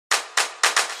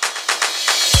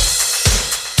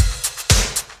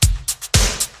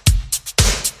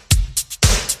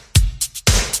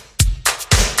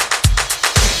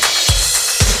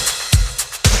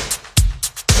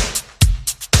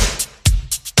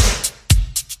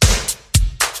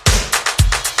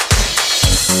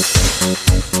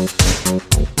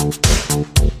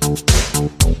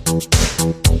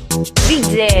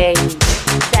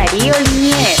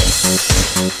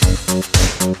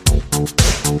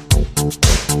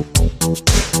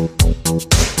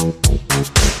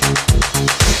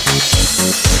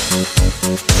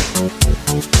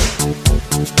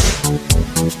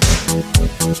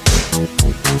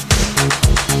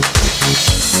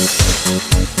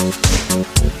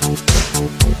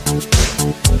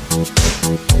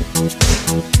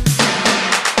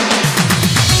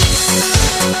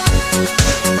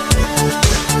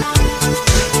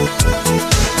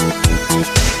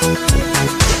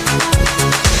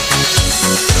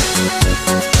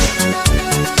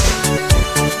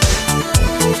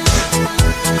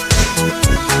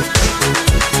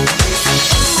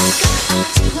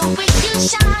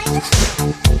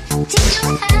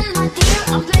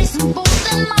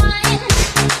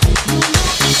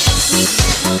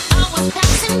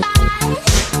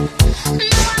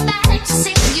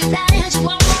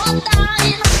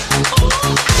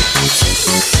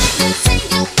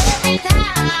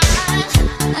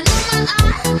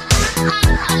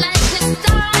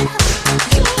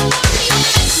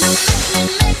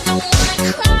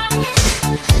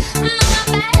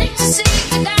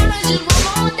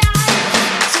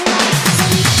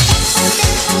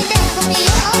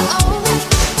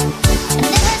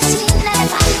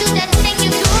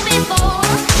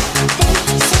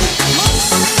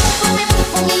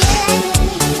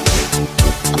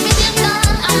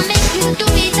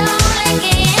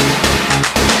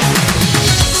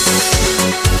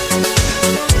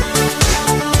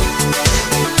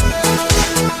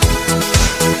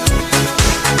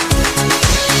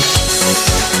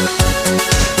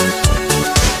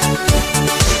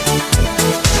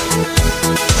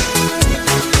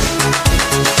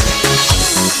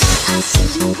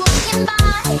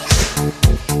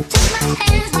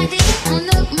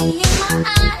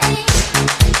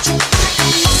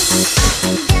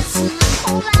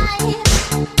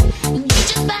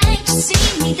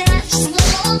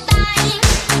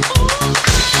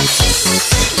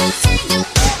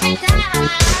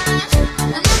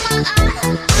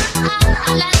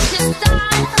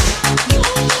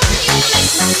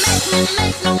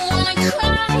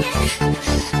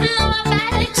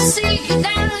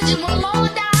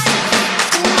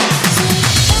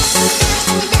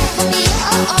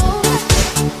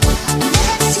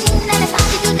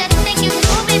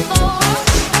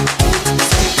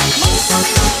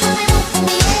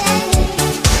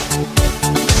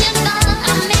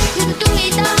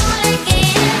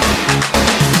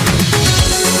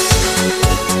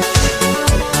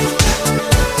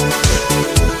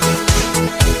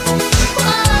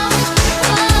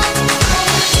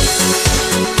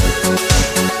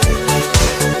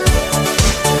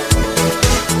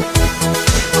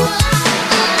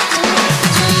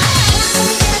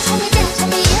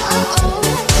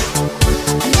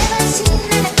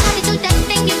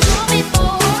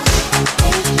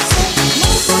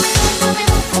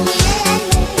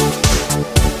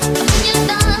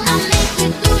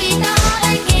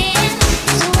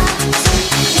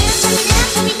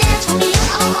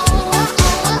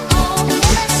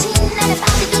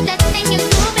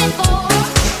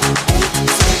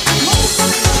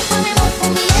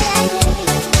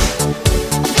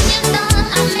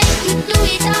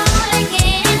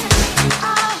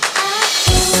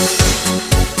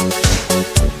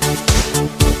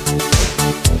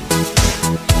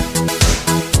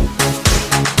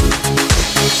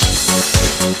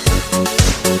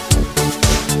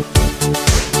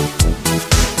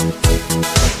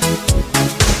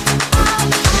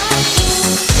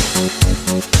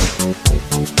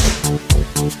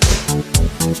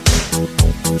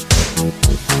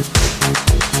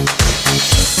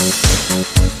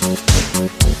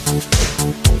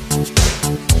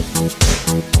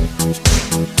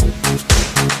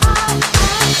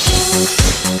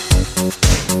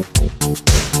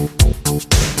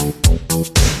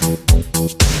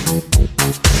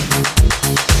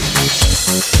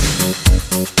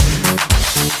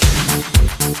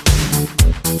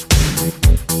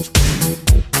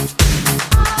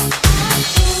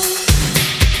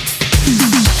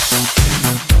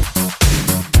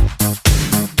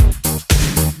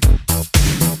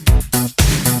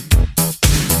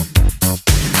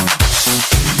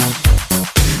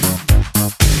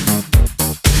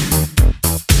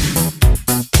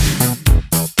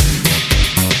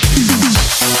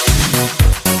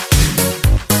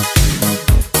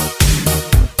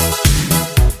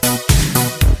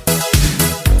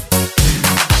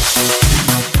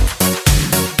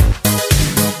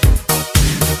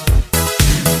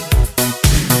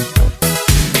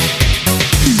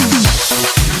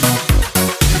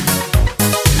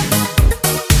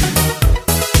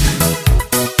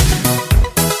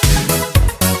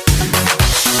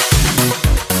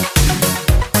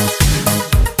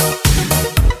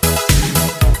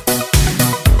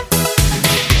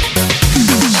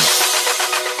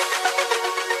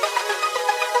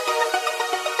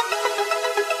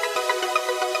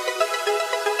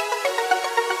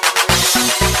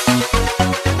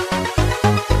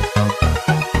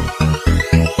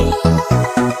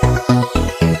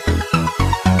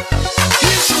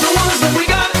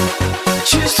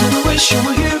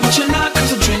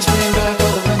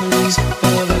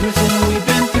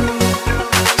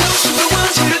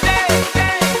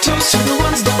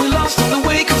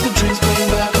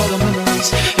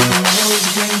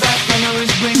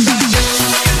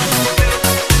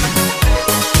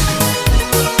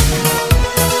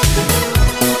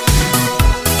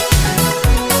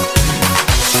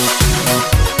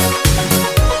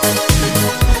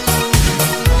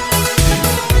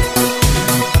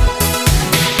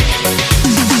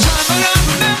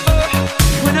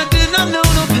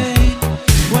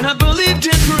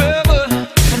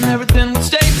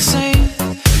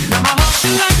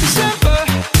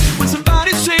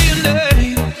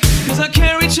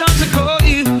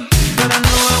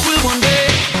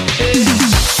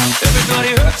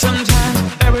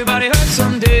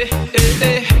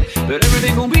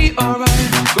be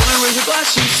alright. Gonna raise a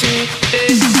glass and say, hey,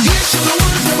 here's to the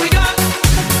ones that we got.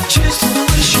 Cheers to the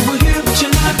wish you were here, but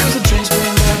you're not. Cause the drinks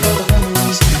bring back all the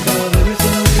memories of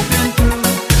everything we've been through.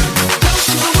 Toast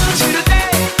to the ones here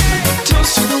today.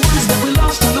 Toast to the ones that we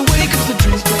lost on the way. Cause the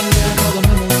drinks bring back all the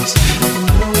memories. And the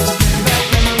memories bring back,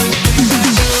 memories bring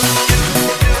back you.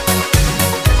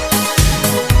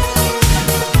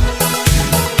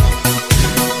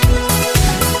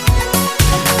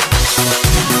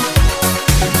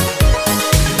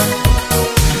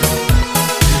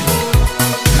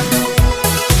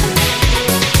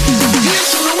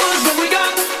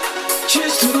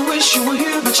 You were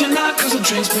here, but you're not. Cause the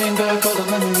drinks bring back all the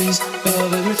memories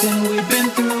of everything we've been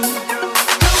through.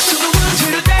 Toast to the ones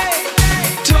here today.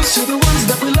 Toast to the ones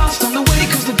that we lost on the way.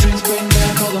 Cause the drinks bring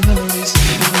back all the memories.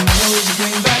 And the memories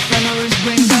bring back, memories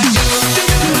bring back you.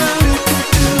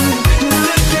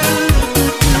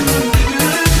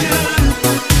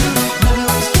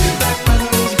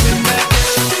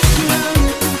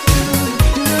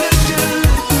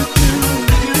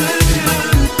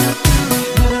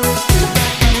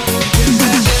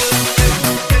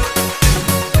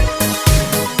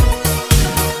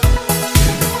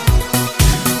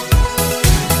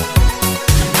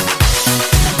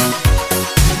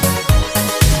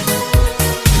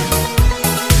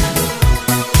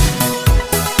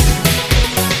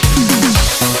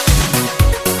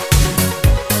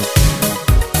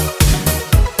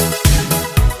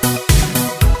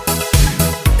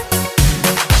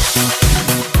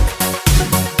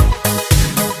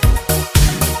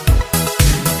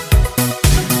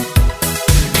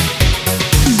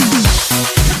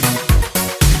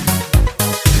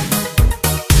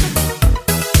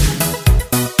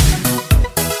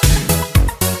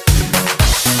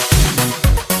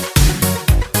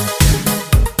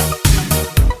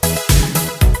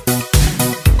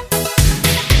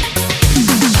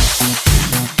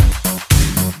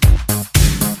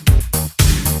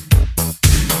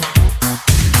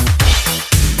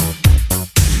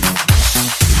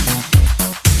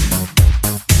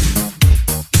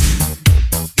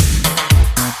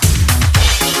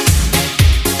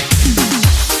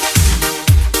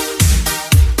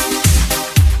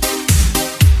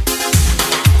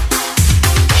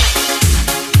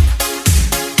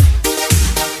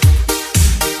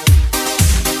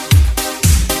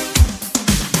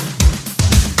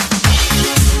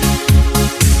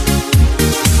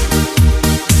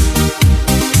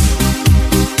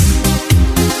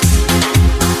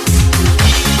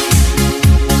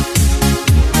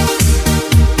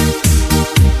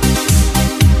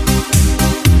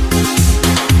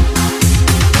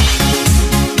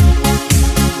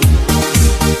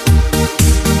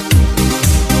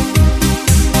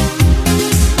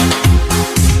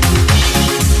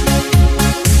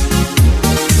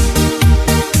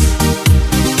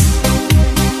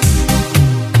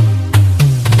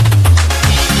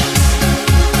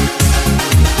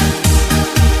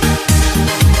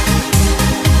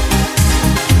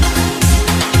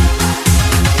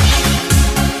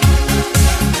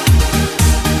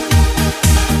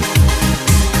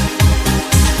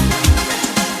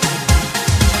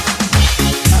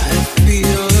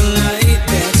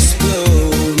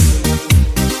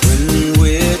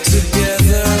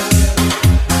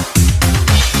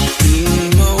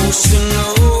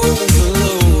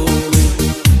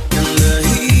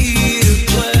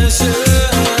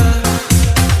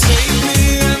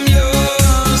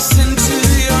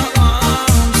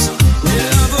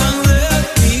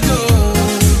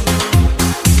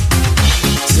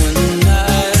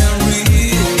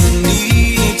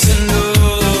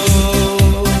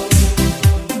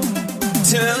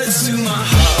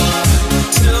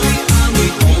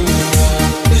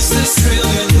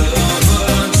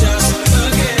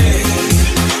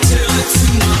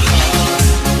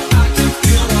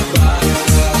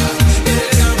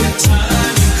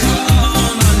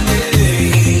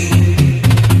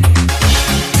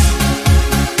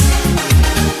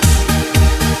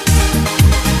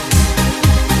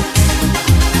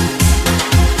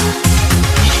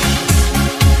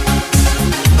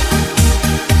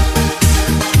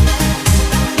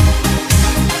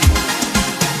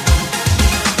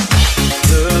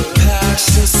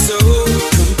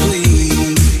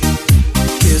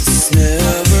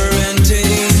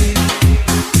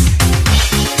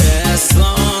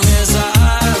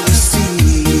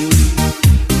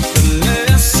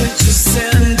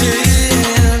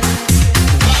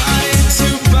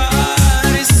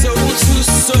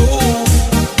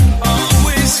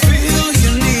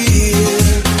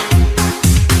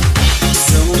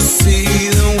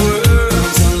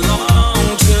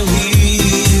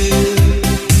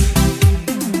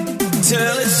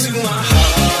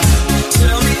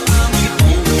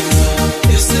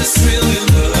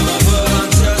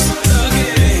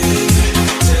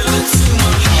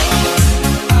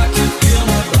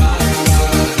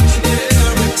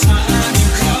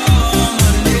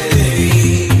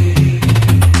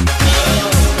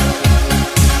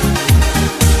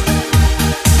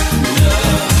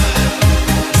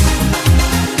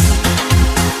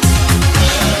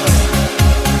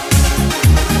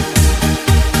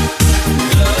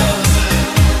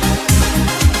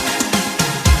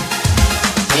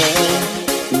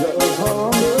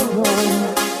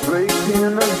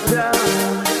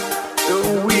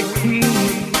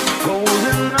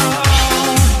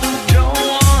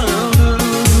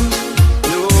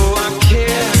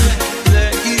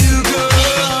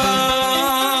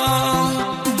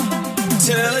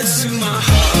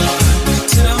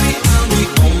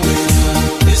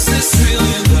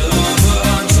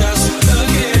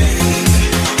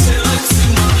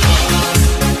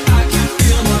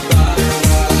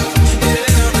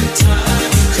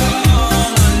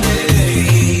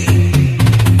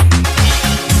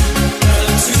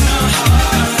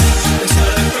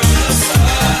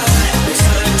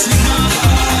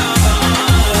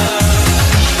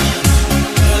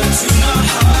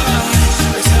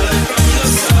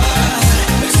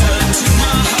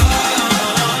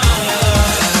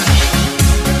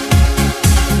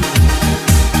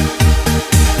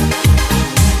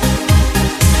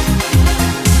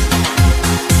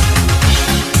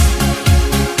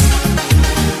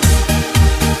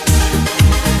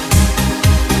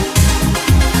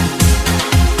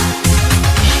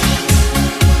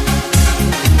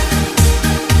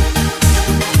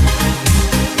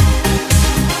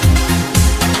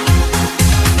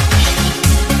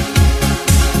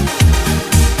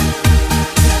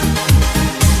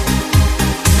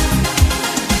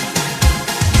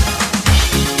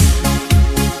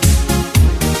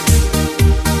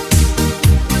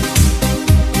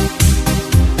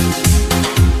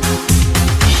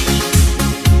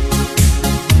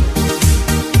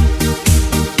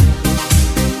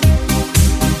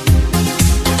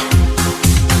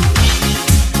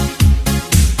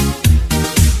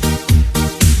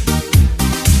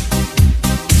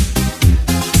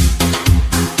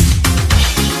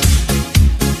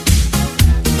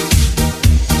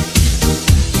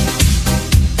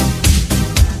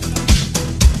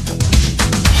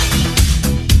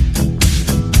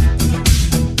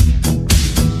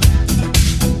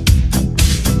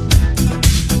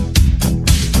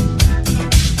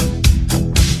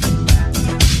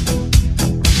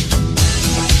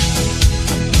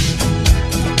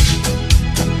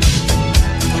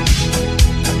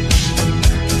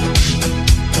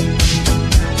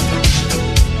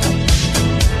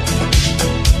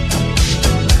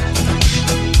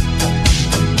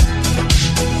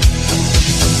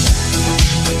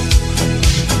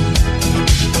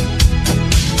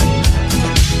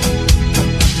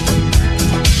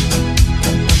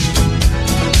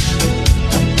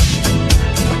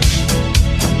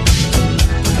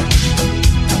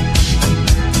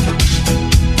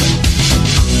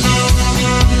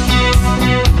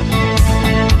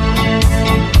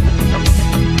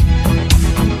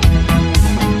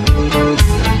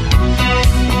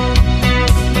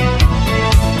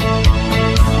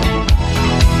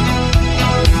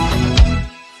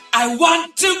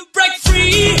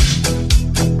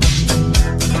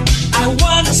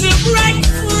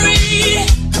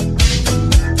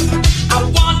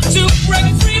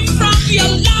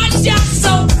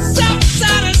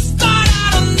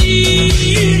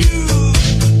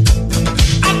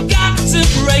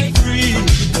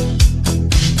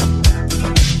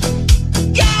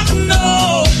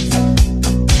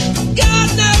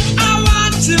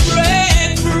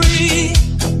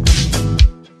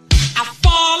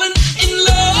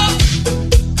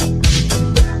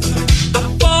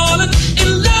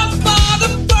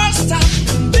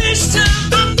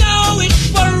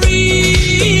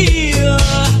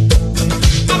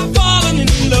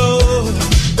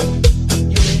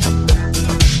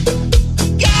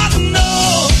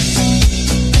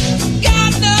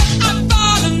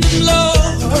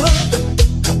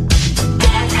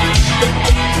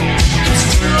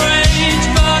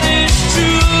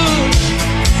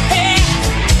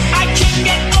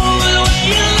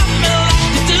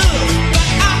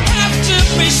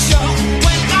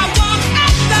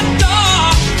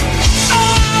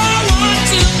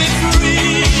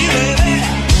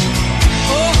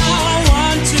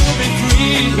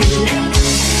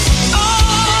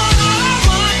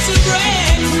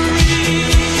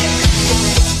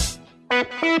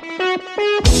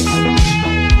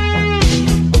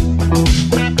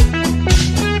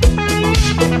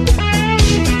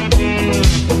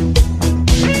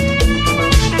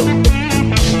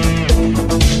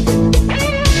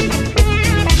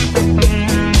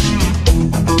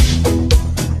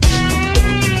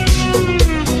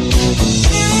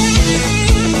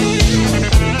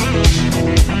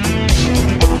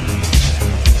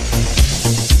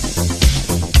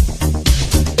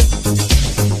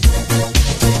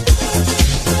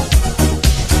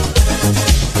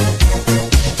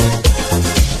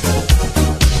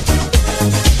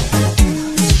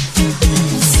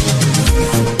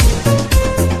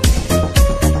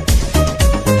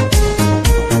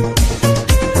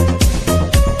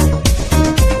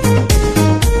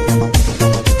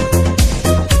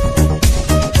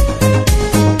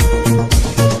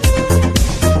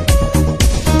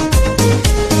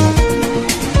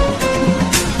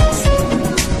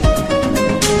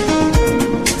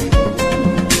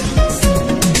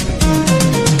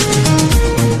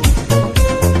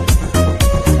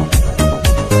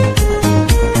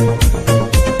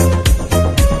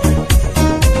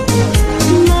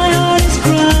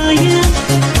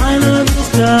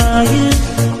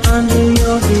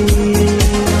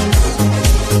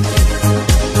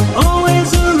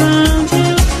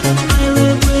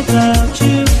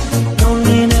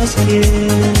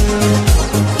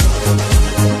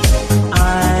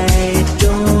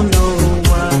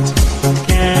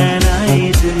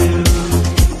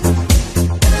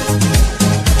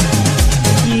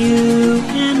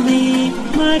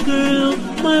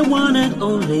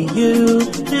 you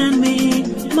and me,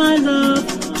 my love.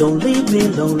 Don't leave me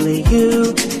lonely,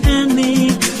 you and me.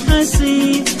 I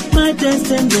see my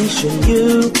destination,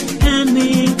 you and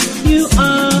me. You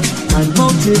are my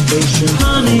motivation.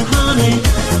 Honey, honey,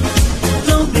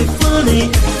 don't be funny.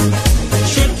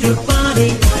 Shake your body,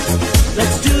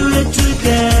 let's do it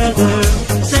together.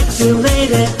 Sexy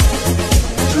lady,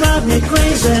 drive me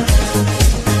crazy.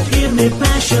 Give me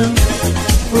passion,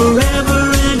 forever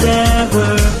and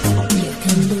ever. You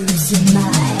can lose your mind.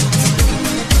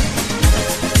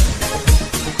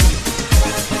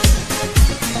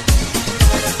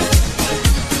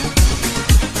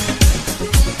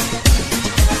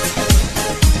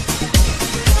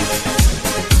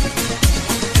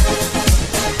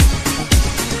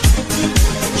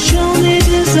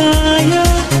 Desire,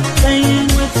 playing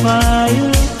with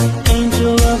fire,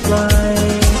 angel of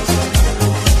light.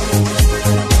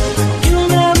 You'll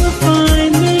never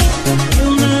find me,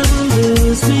 you'll never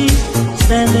lose me,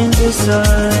 standing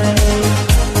beside.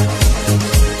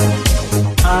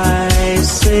 I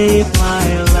save my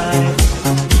life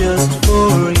just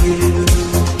for you.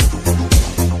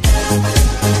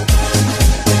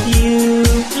 You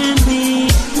and me,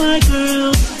 my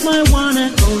girl, my one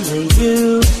and only.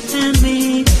 You and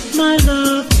me, my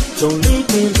love, don't leave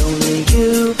me lonely.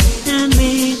 You and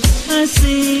me, I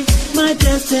see my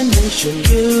destination.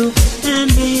 You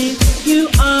and me, you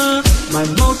are my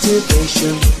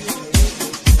motivation,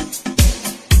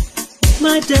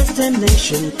 my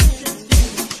destination.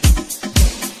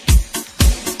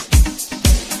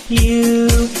 You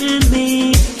and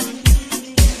me,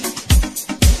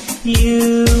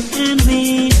 you and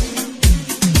me.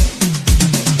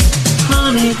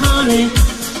 Honey, honey,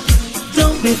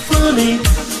 don't be funny.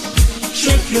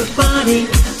 Shake your body,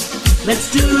 let's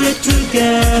do it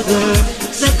together.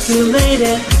 Sexy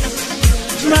lady,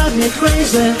 drive me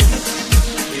crazy.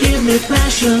 Give me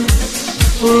passion,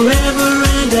 forever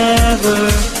and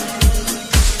ever.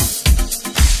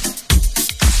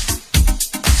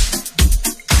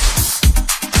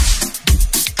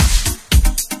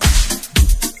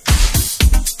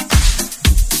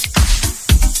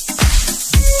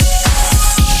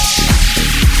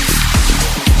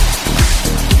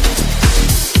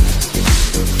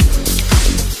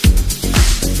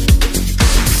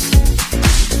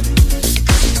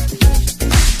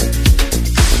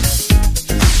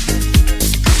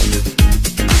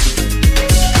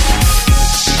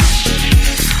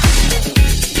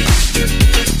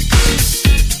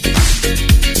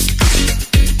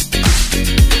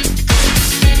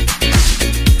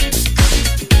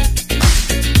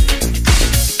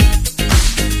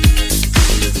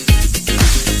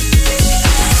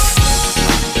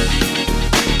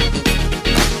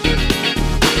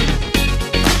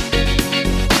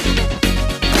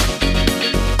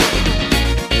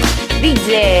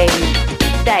 DJ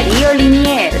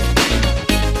DWhite.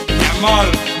 Mi amor,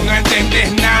 no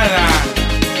entendés nada.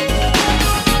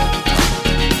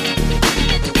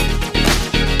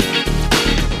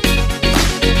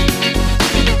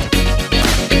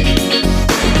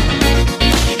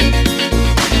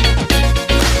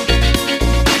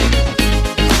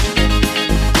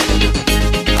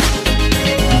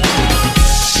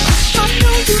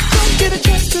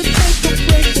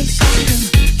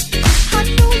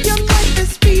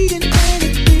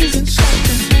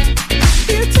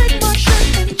 Here, take my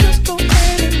shirt and just go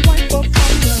ahead and wipe up.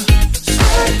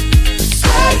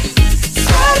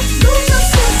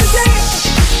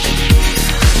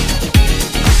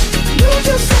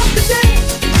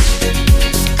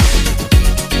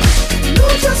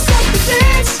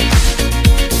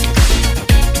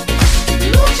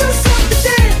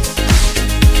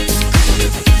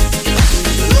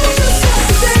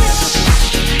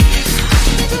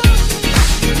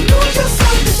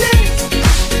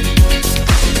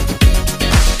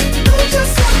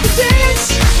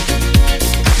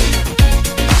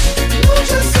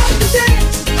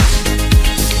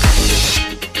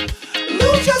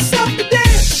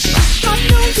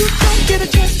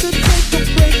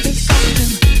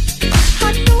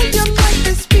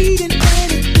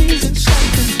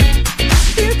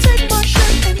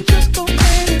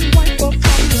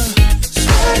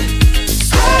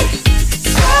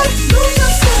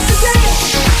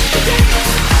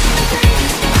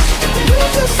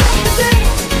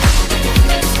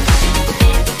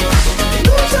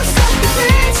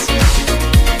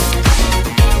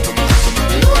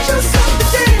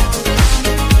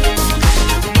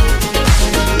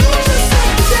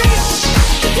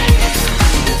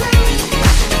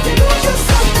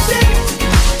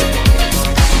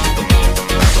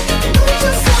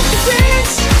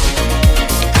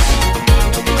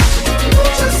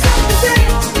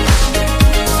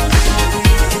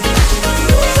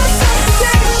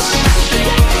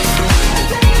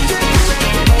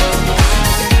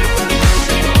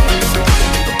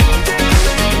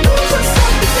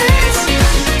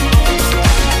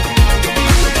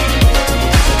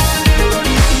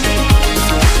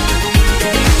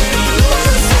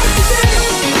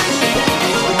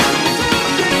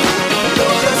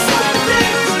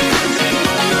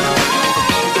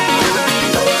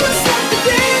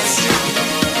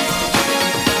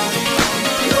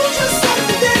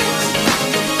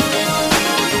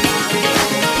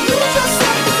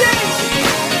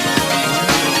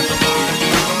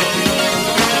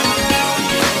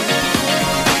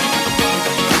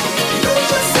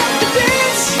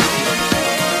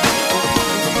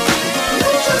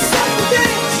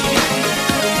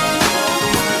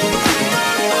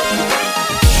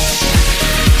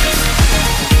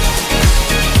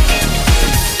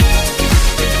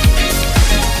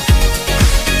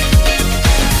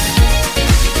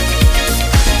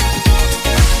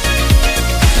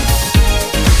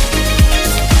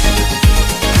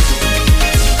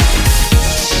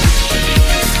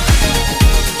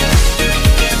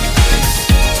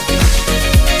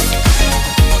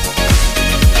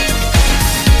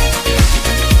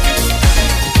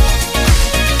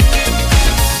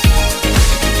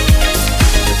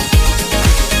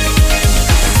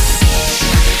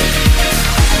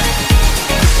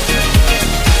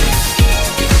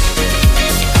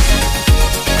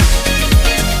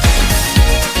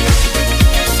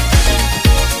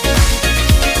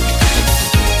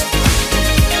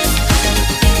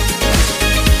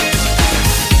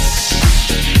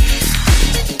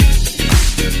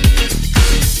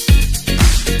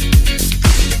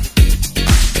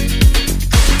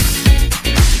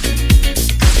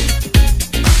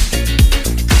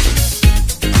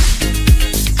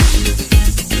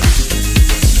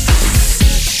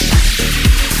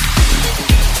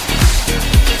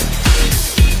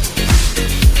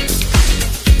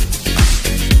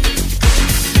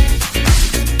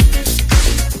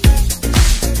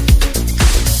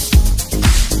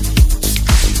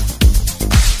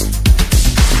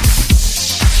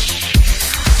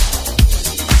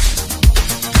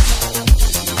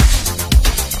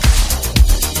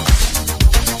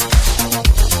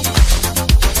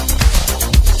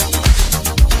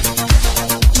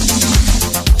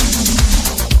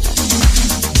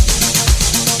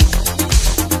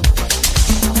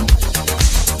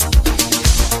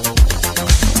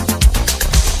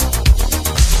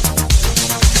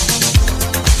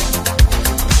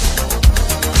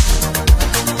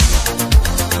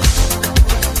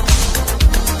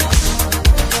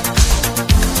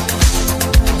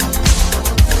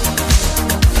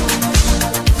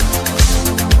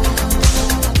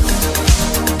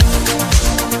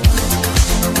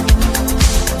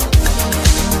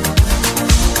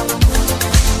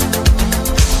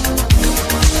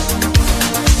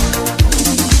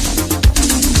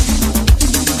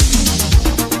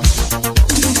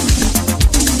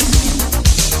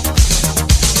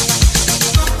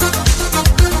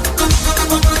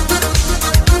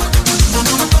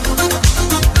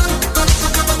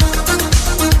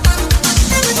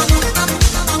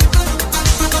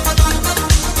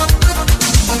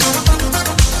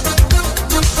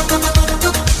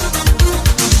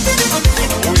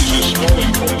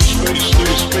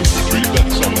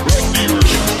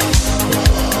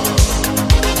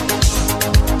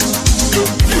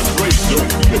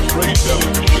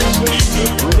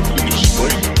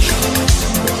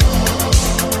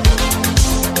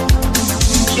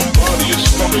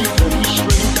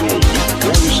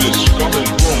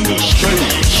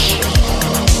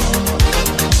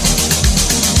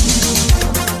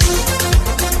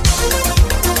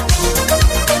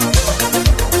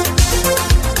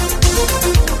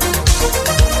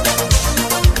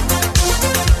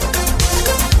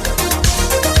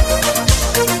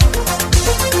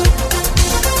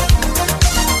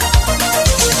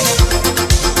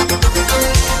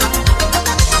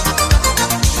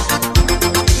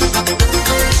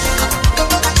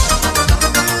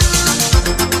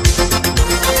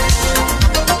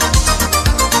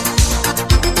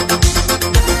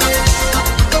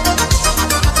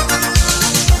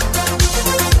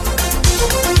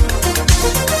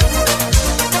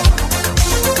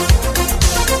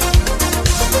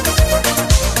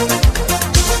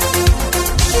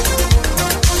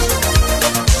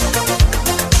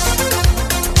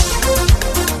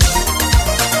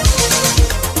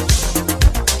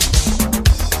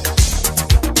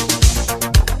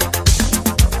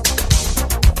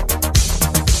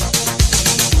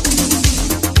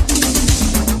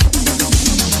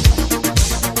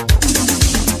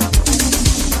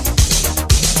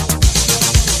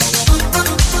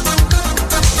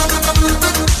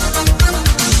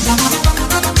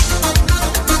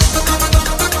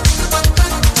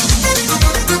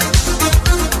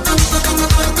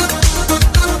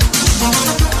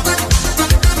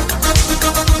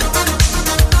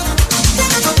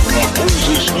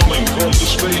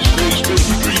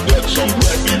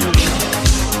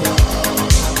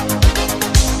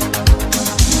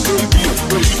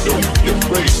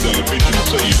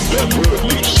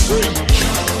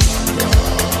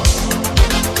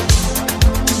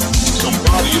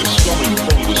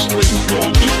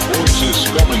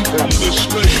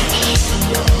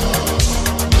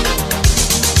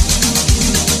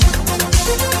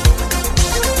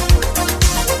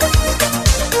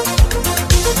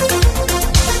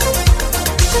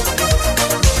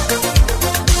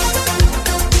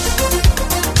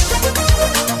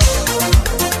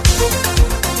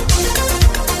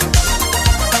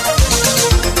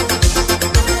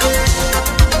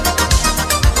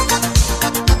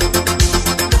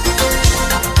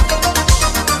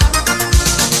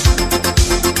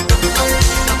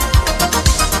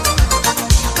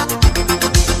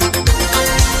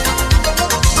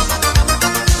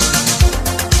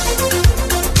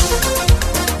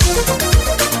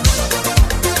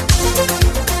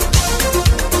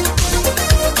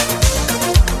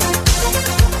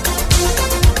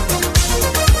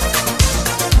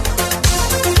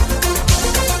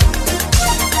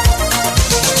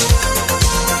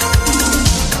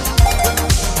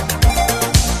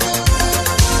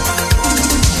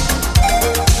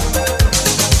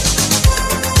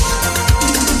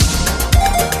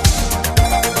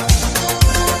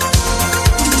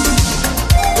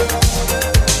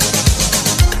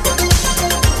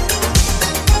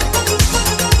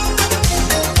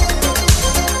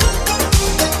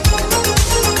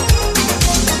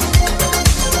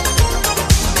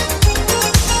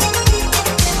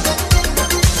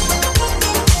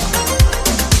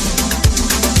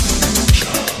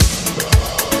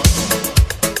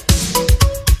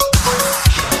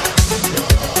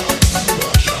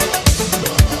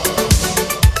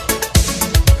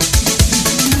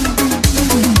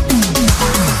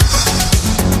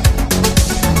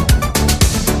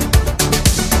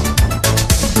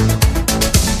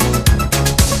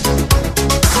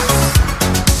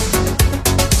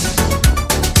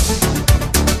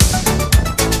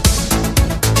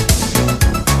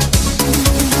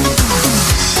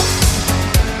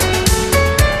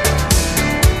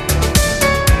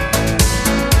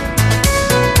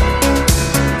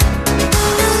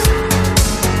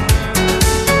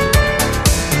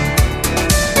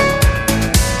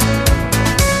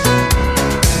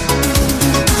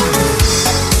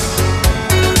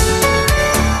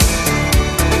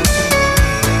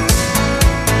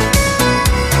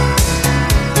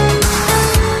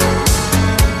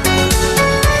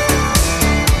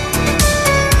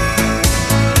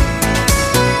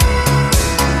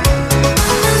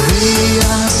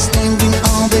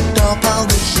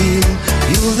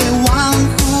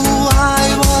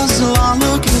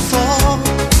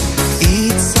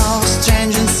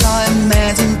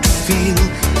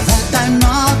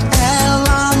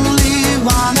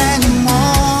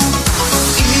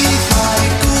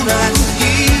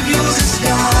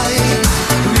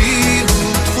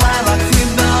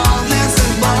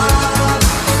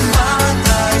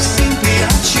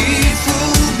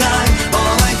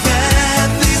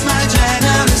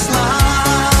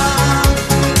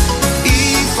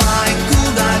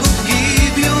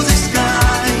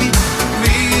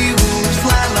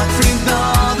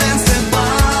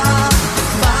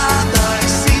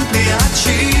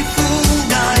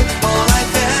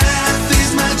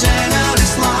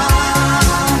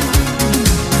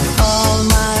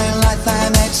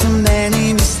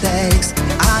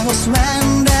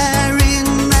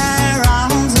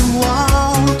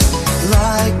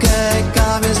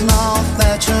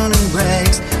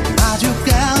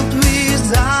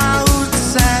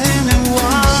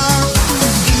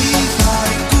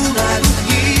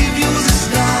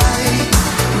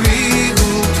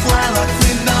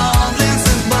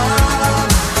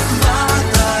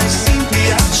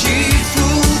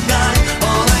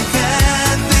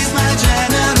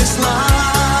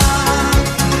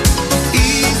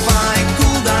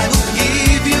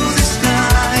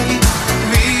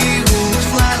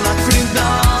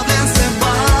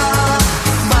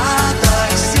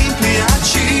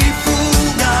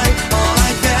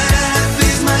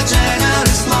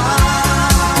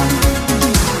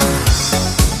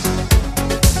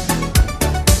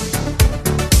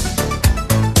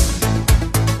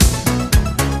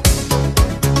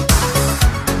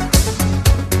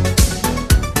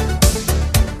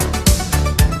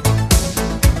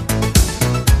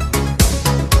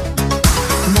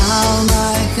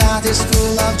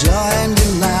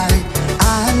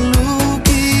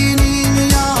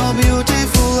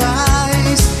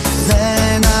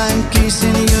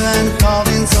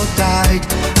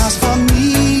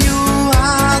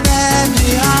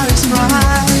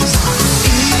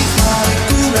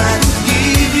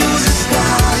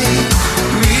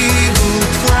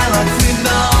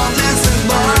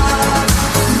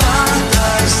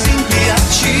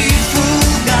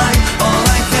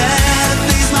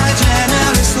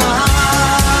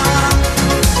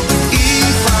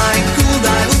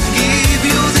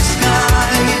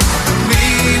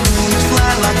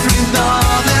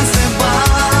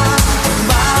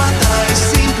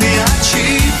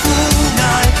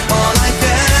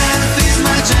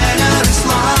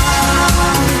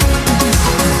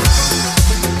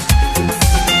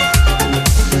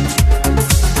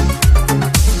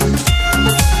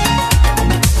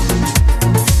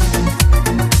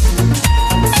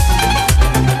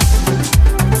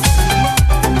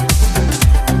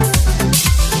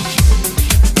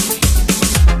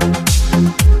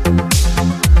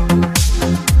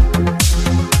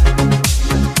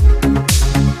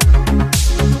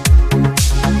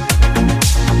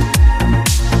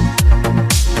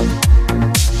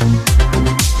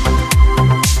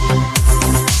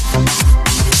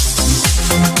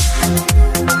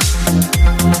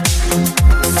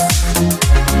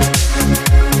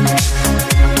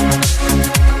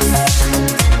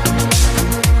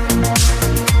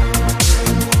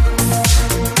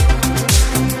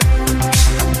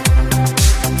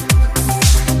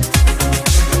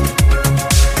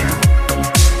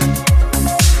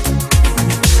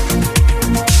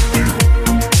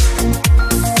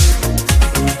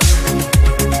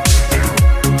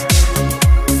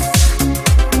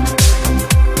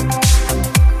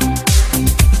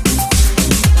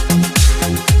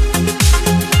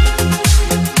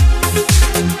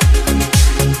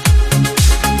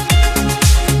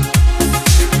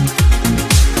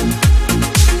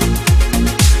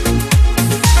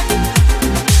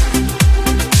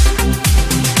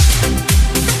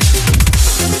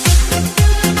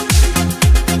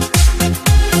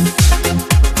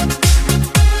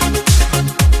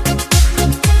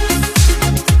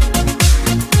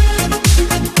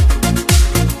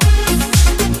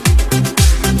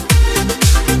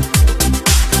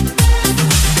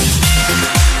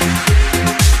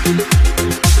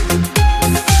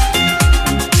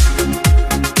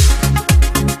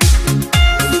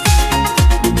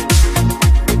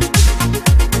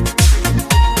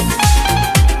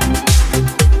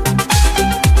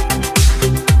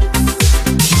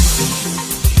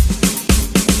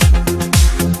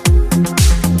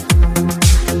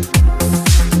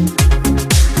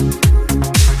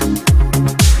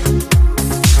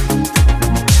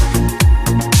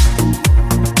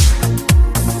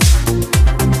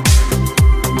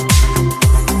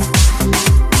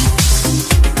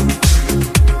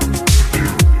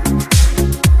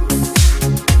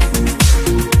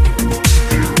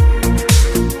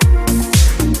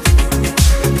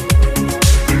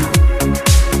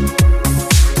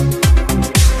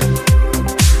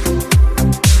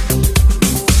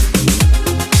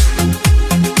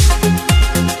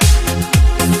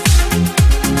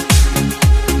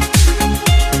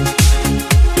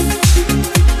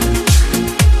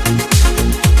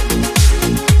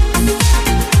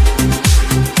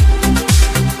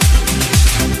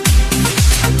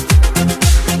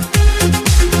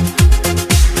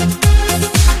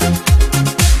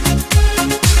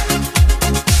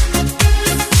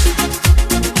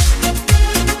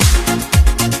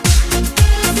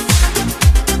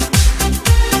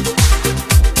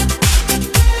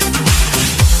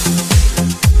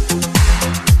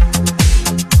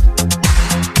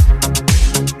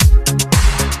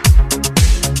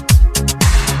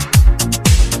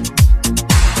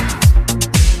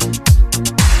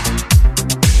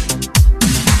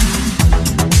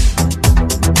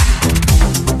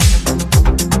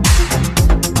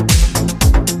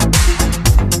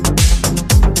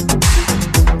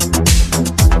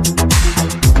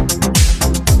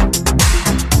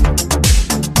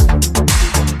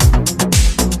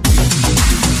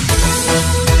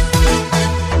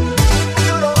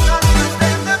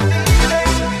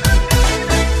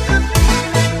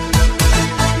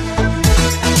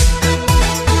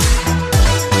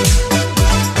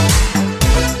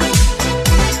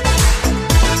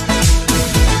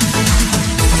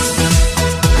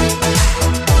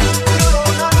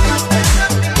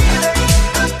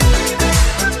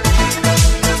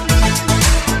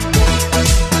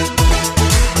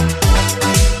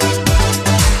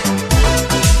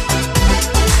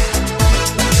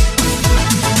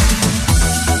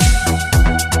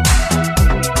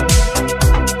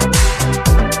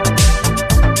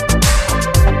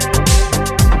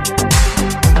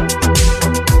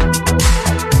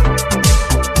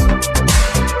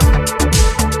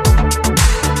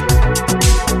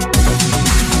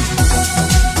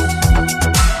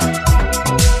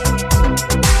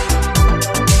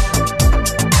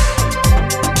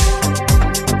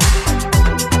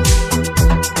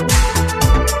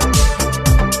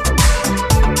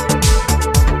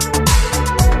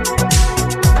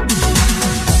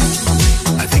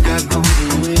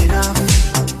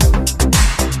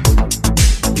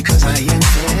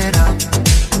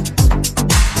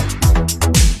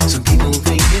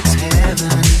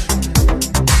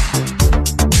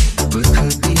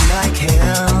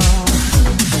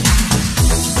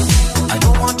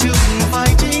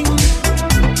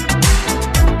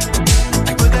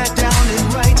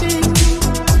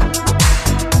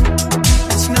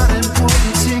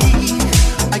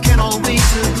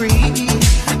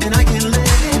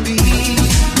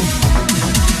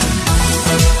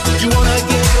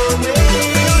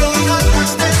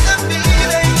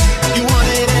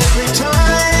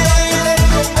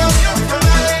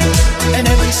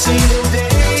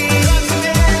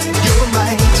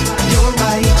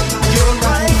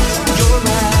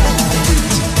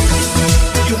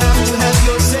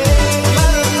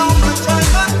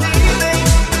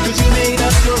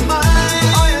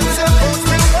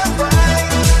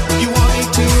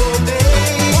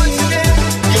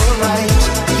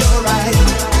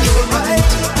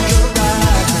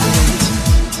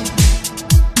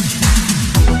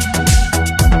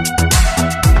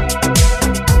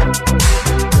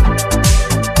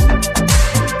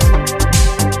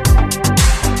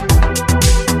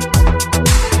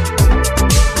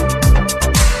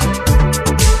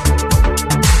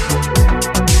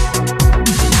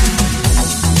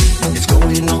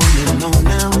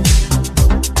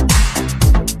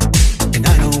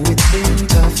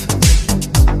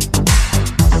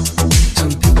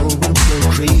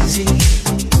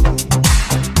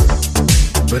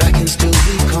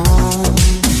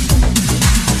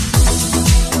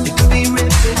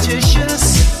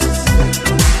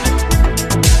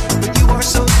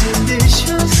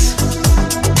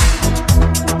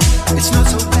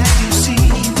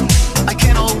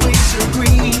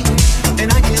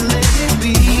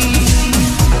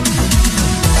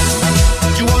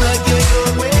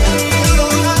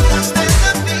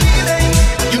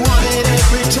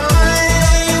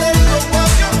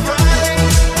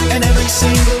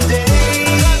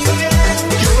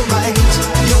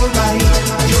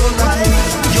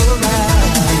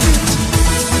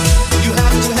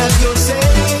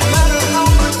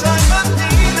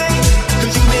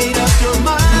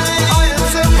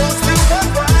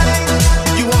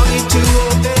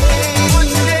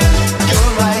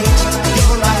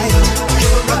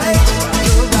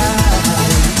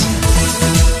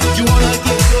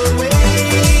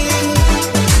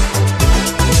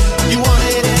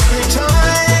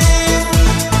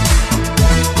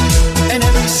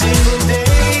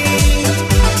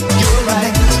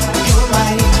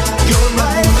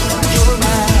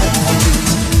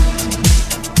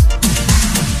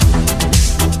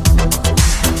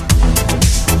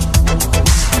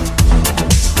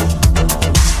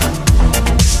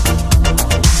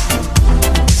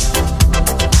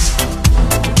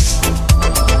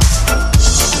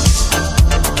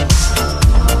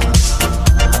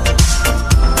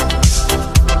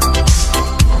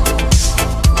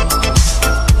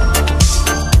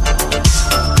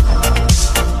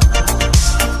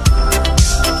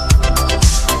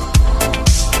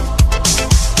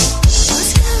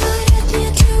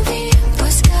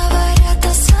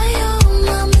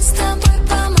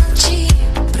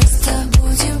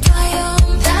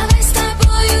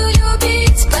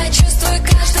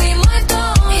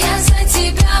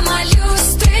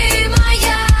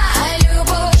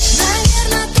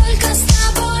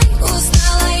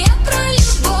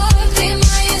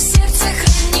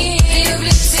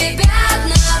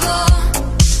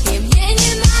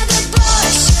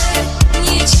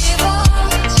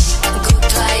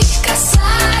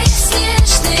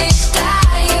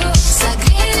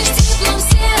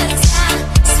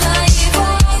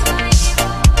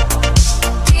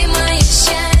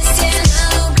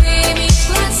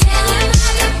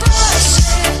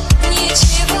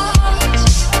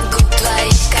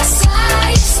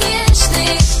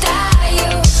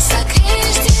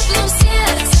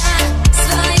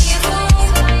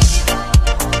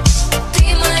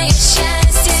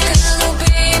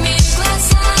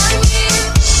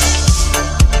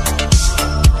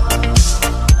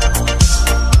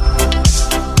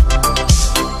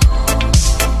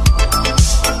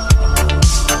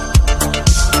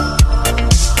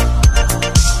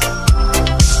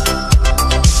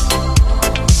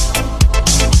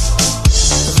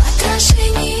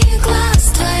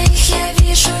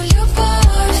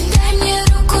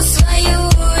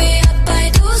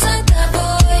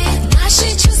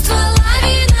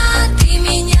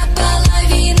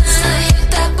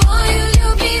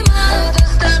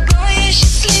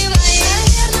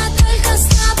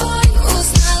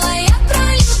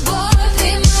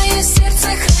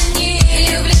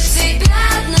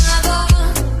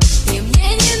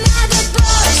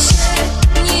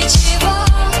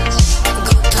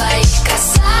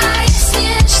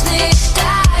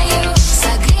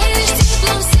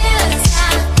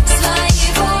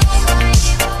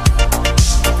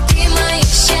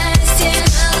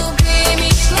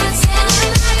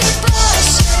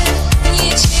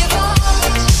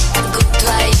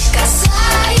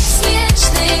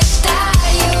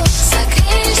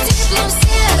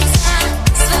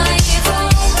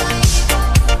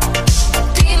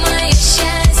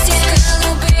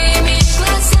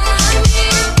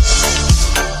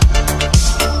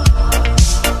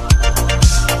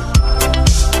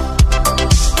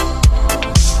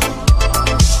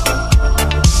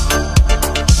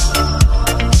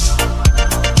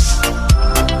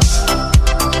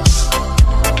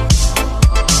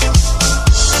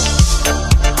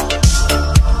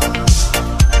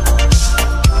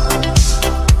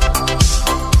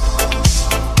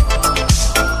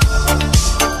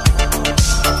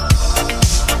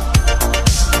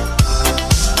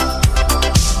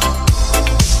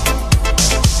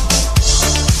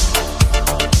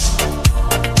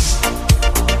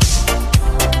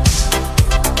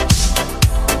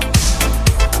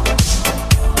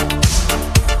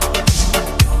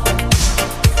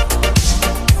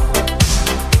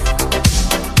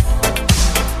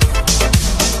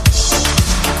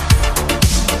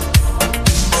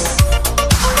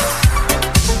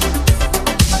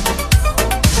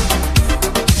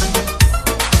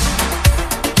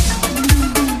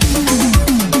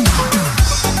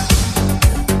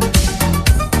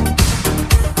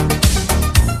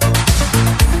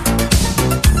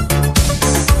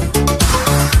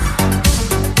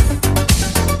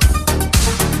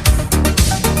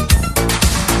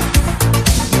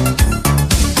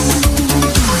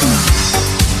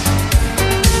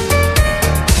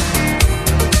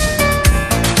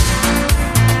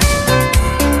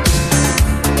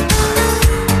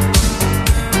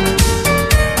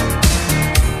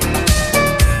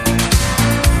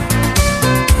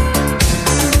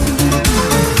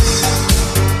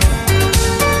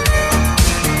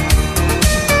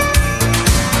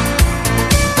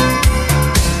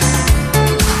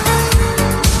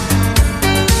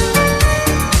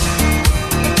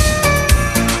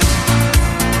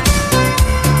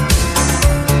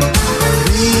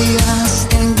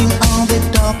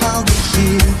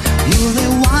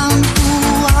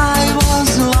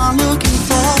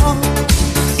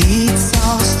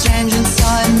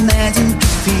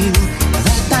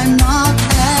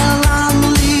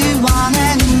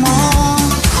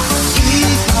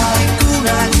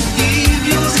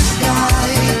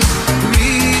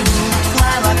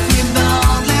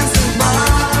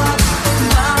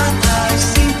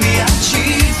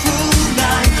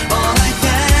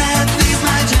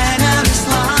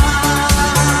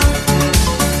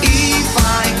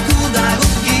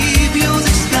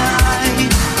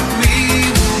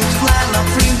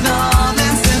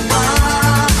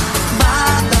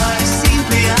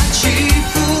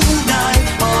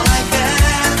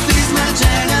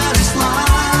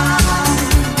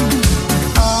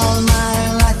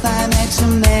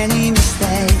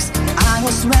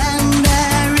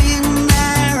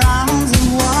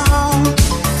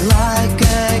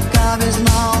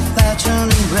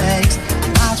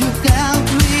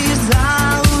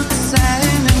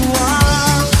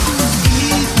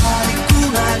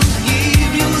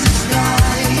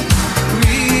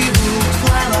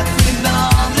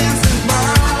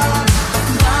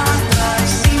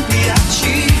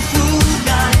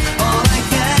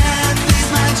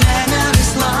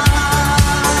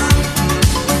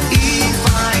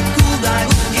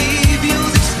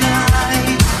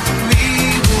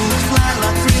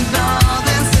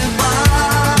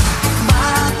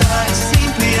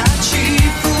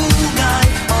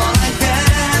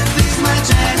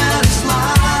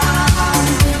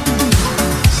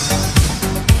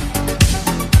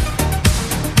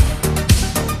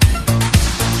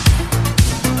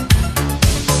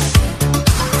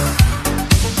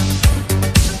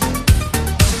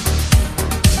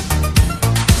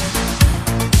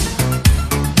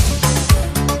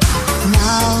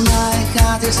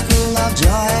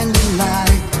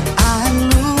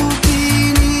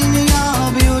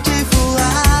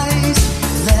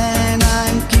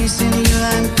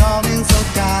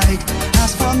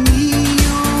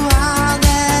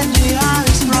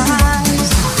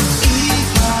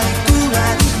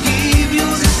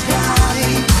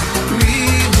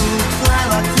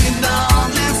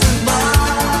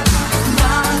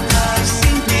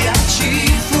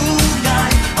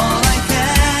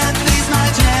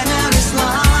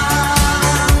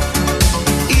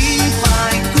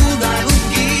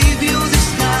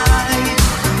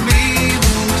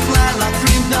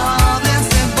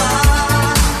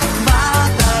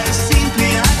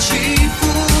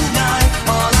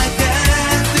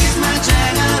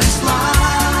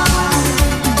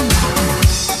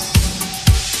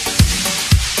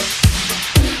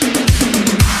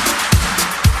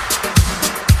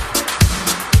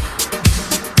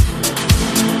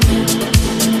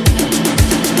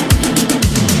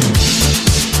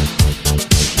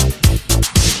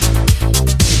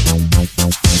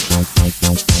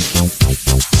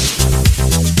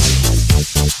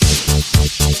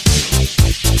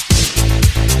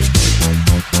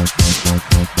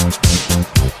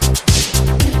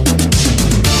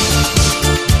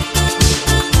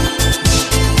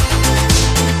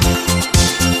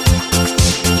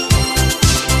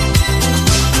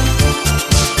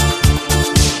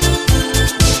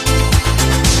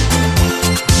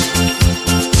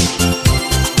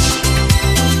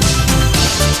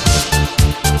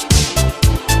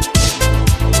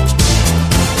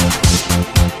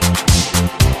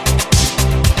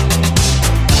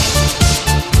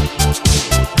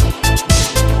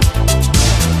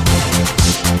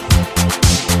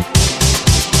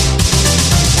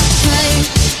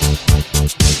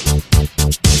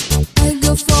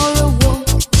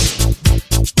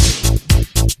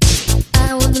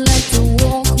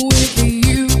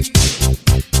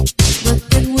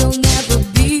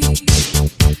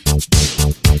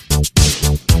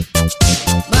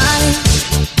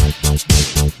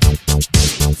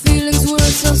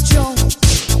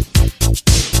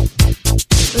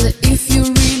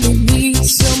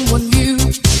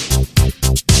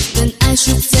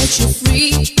 should set you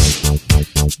free.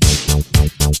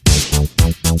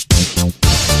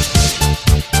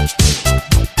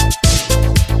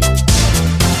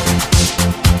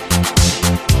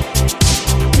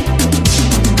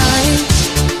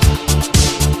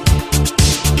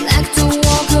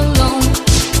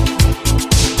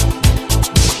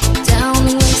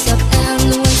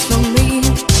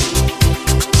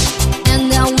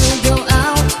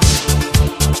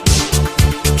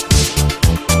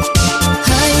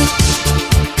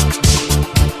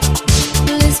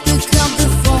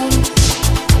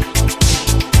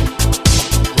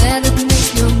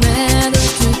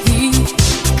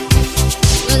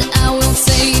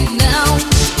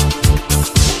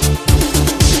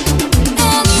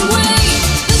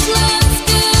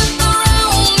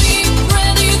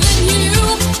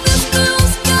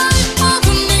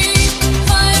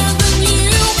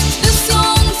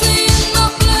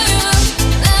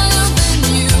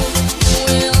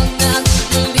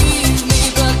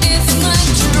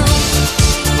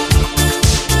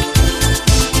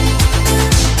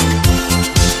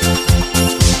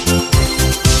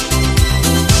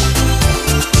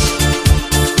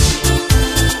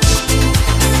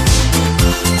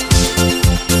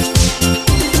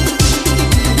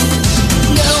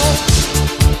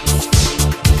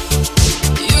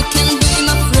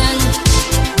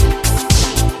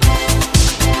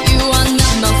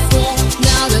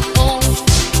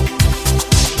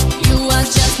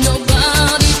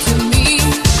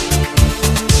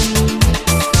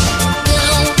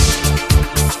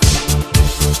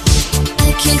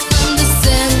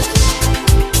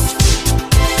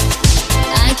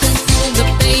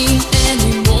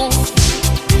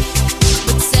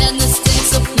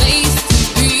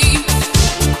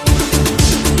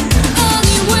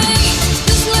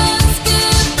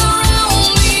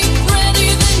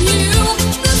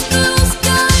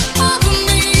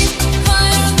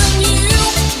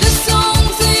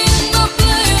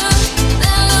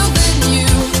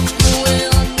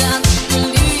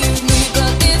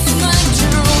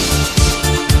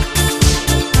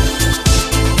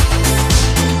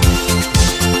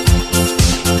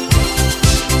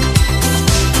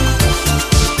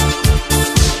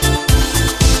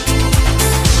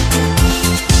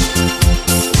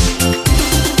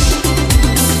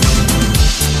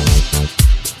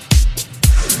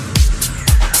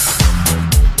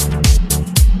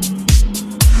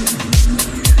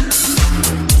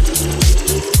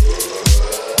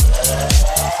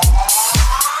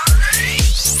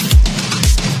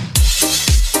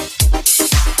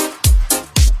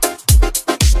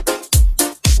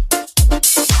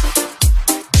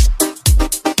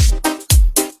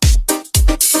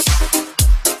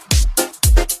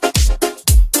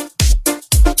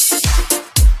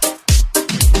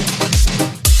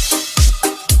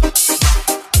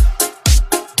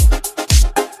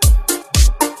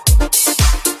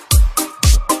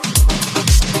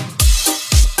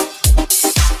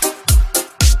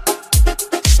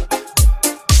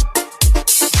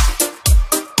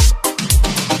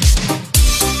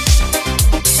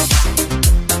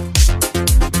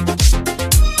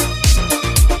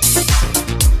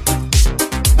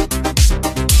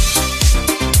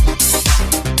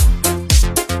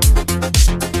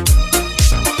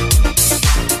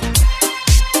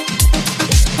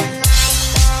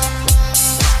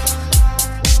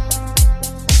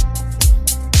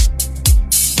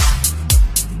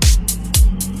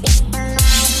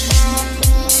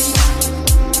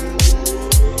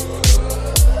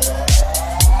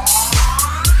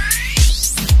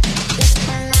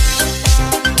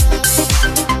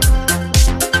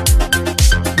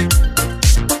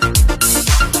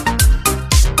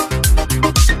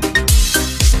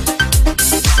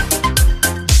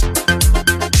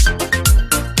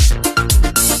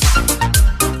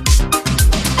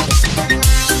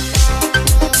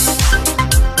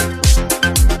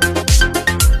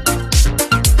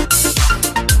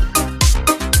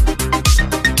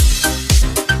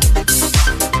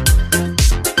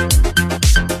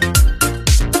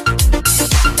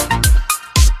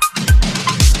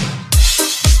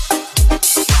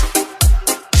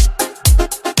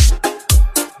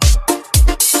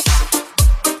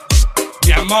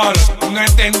 amor, no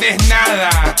entendés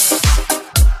nada.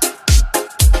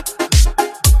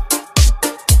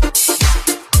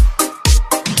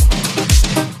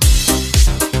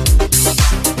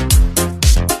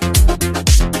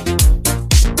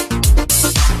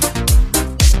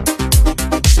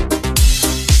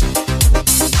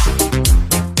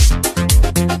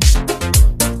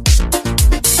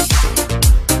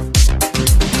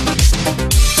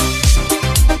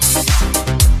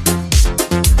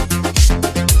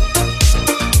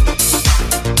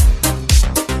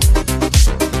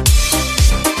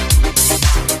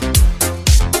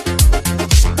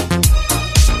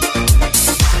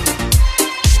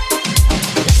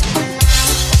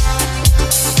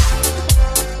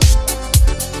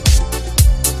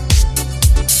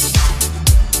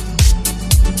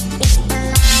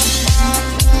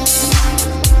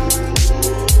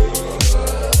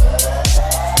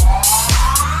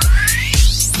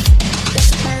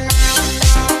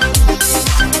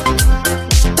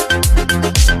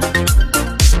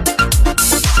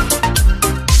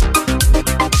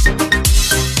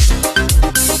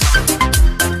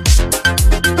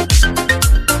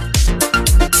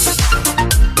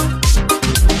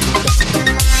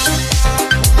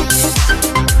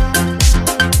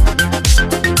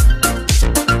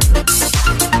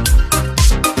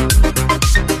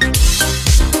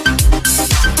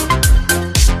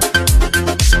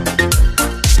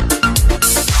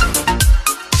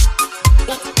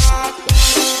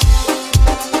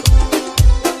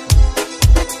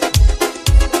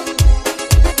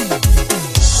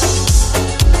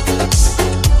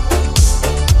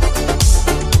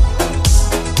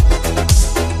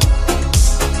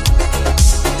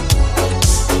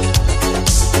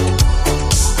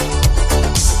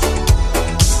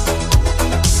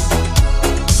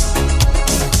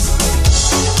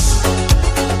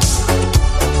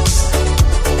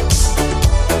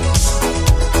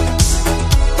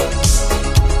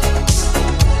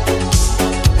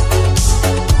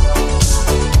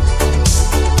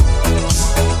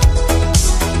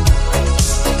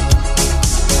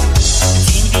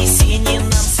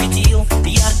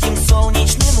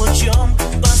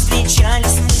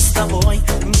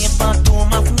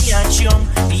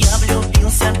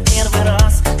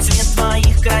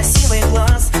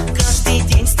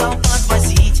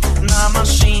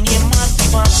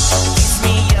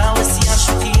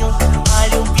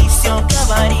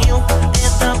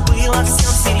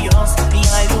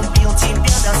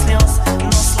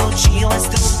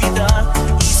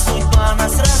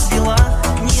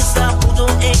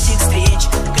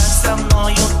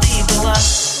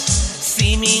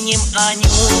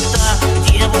 Анюта,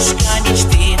 девушка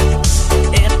мечты.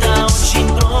 Это очень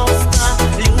просто,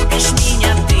 любишь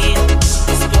меня ты.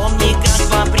 Вспомни, как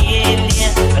в апреле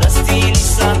расцвели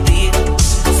сады.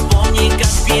 Вспомни, как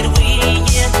впервые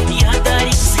я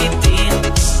дарил цветы.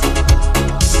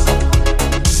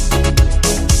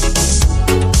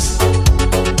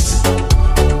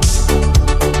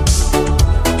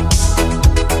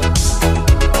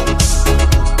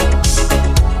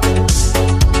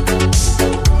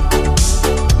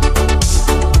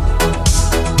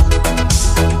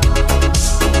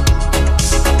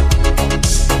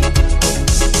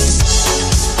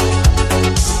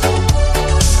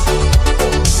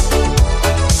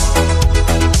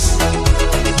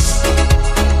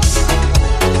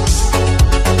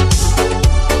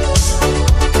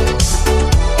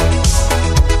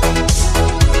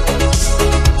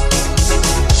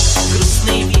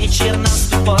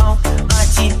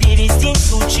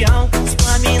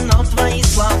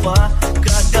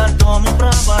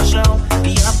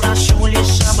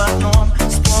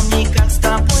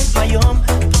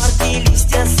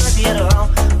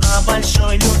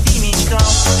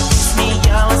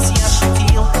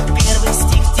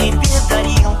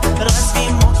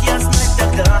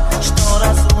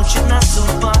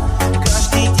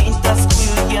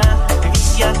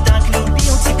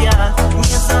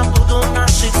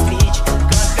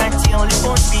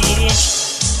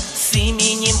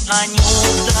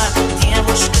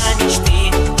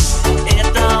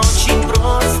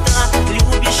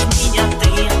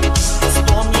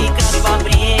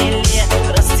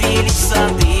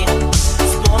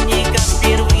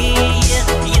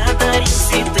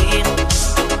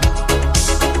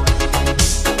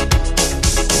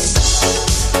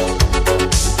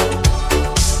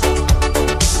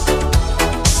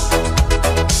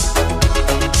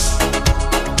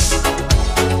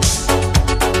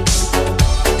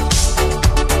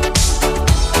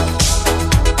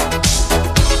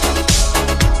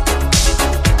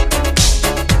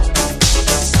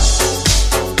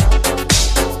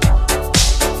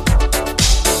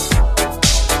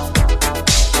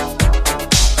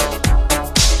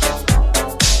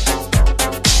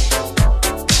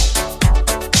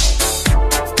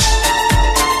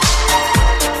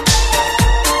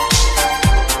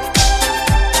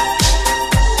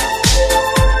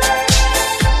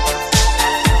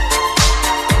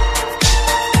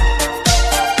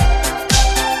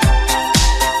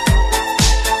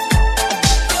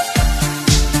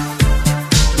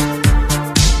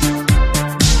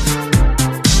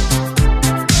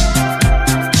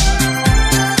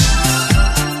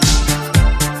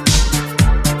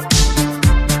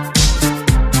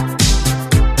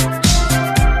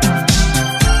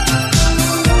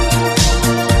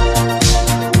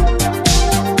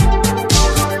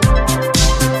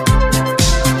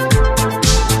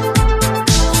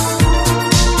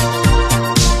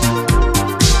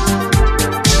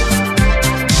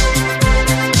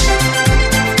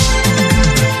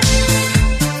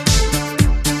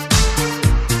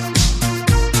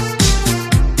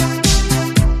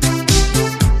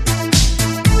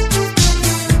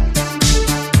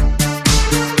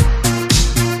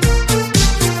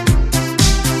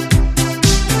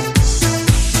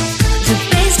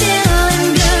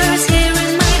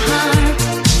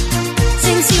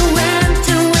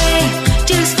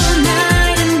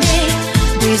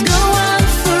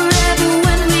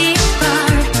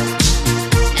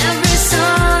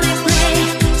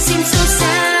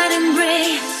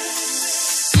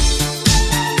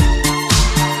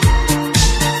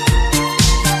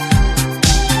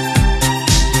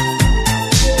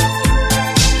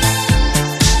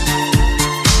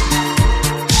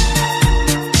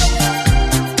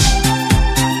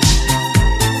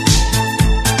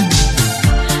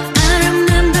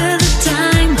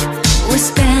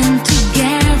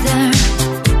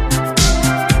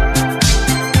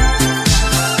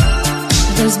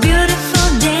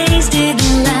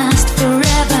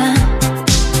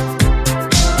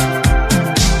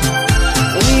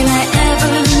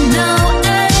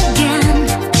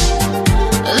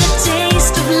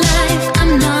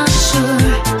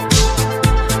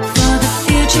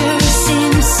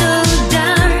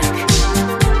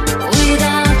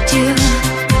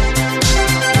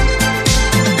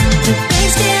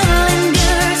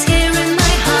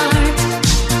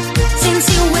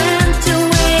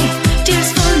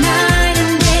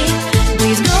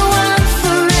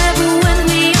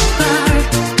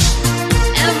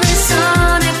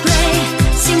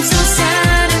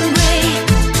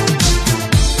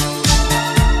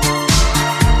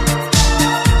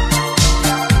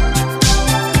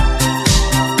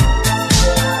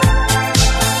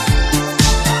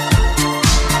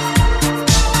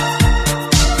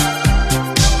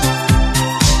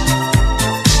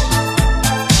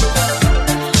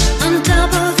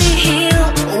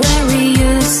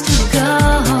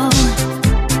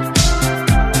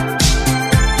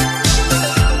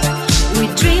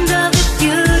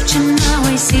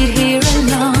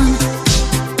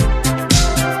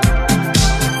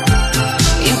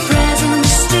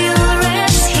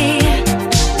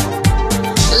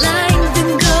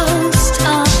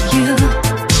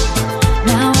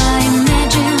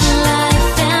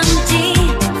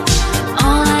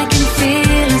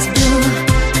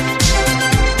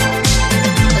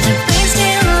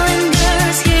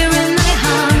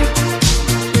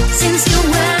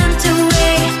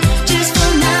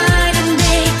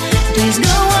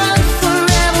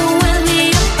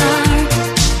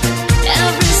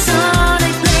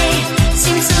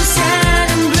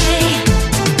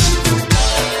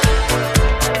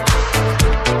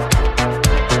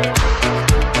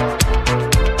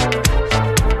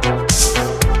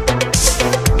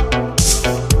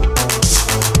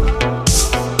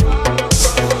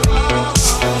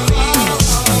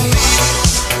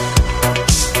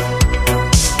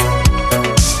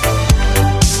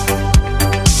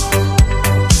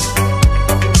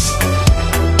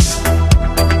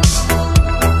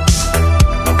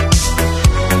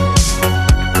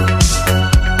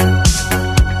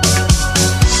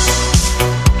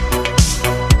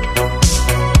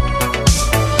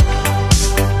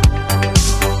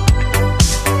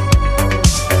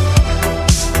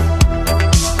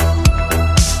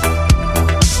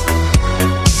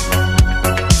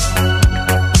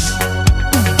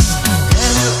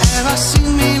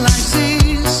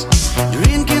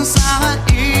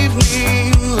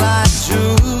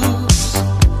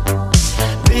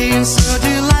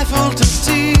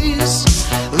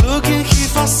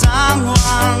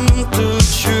 to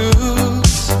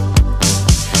choose.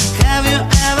 Have you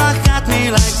ever got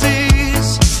me like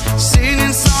this?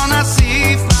 Singing song as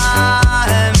if I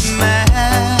am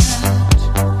mad,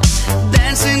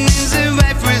 dancing in the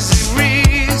wave with the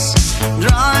breeze,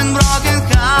 drawing broken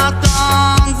heart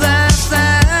on the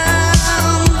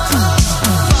sand.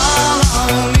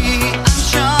 Follow me and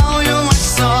show you my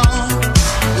song.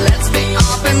 Let's be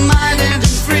open-minded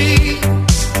and free.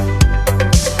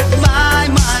 By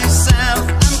myself,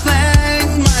 I'm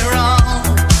playing my role.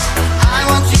 I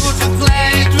want you to play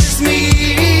it with me.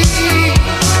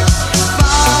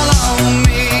 Follow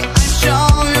me and show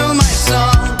you my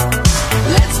song.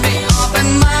 Let's be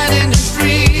open-minded and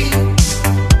free.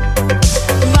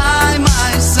 By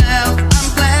myself, I'm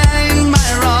playing my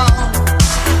role.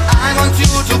 I want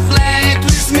you to play it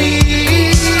with me.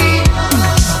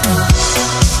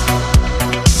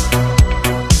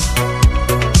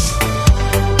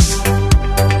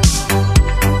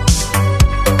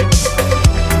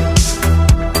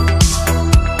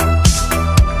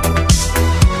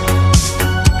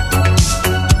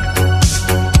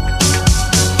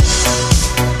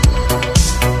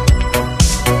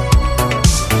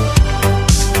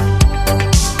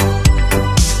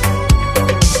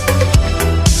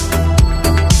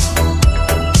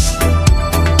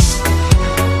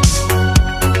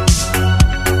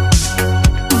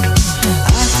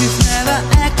 I've never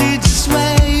acted this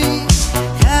way,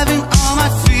 having all my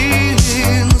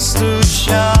feelings to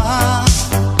show.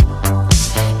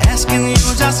 Asking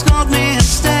you just hold me and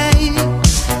stay,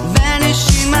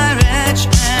 vanishing my rage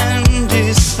and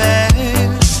despair.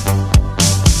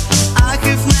 I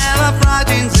have never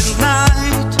brightened the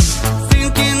night,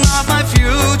 thinking of my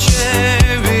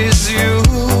future with you.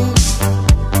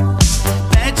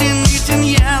 Painting it in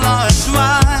yellow and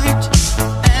white,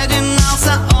 adding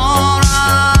also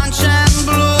orange and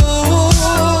blue.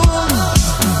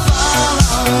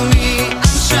 Follow me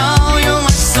and show you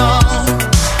my song.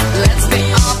 Let's be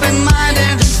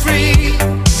open-minded and free.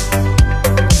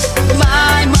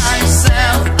 By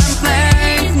myself, I'm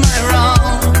playing my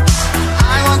role.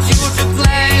 I want you to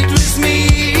play it with me.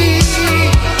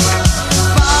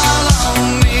 Follow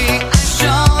me and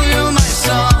show you my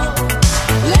song.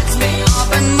 Let's be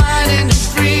open-minded and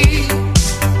free.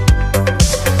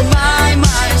 By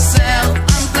myself,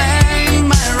 I'm playing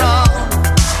my role.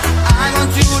 I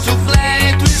want you to play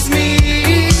it with me.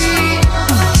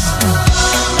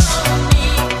 Follow me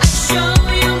and show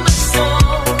you my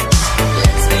song.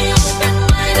 Let's be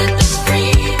open-minded and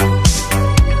free.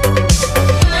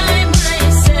 By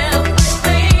myself, I'm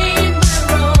playing my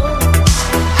role.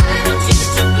 I want you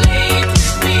to play it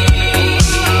with me.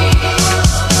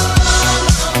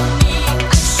 Follow me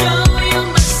and show you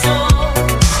my song.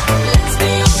 Let's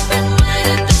be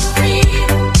open-minded and free.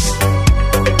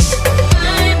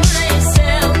 By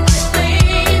myself, I'm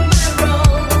playing my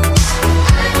role.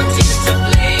 I want you to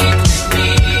play it with me.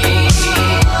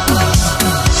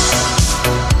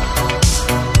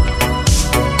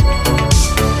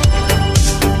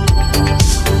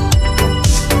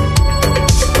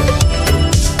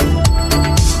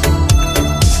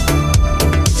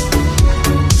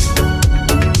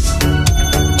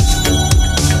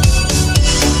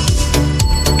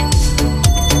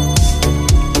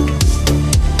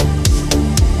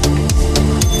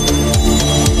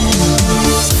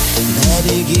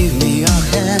 Baby, give me your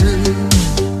hand.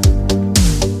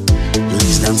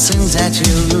 Please don't think that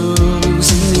you're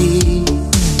losing me.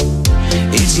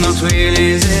 It's not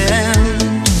really the end.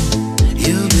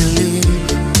 You believe,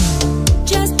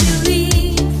 Just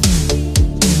believe.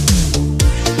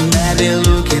 baby,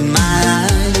 look in my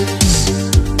eyes.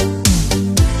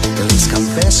 Please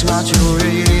confess what you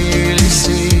really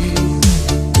see.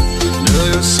 Do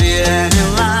you see any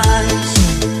lies?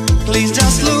 Please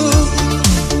just look.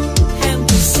 And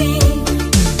to see.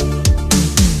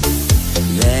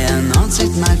 They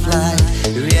announced my flight.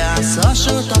 We are so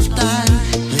short of time.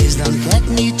 Please don't get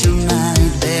me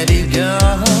tonight, baby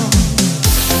girl.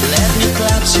 Let me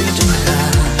collapse you to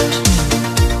heart.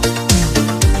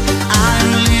 I'm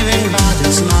leaving, but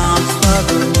it's not for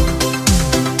good.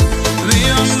 We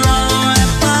won't grow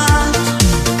apart.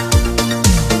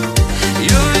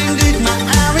 You're indeed my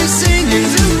everything in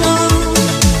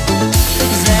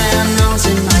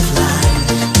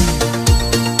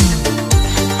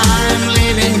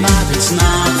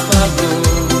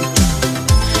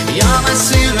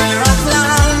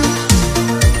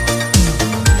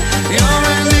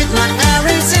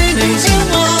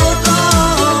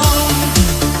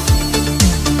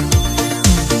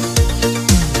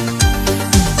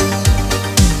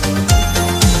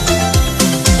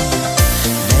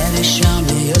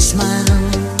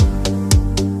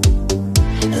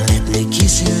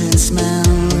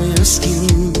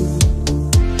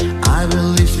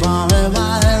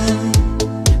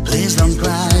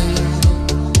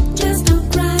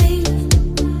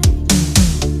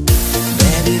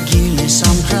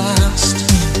some crust.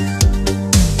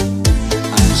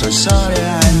 I'm so sorry,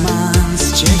 I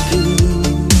must check in.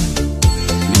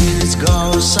 Minutes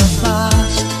go so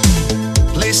fast.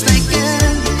 Please take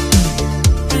care.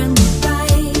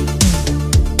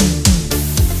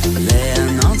 They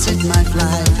announced my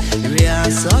flight. We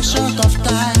are so short of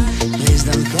time. Please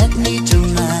don't get me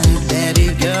tonight. There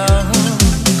you go.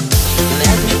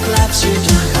 Let me clap you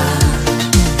to heart.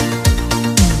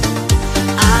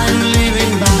 I'm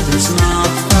leaving, but it's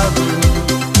not for good.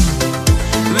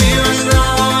 We were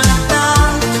growing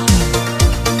apart.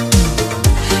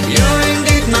 You're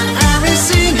indeed my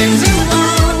everything in the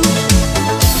world.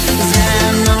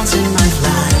 They're not in my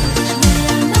flight.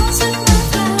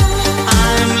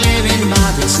 I'm leaving,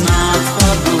 but it's not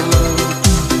for good.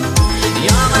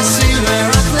 You're my silver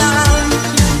of love.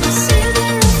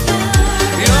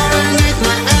 You're indeed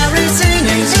my everything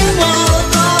in the world.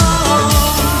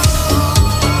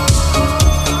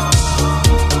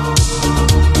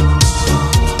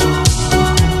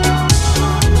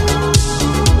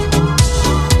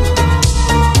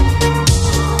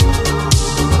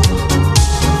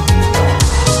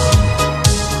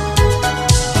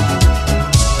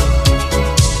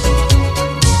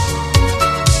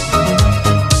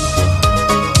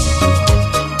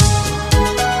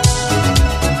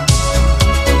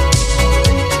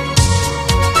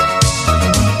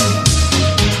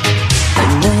 I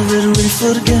never will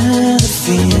forget the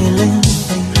feeling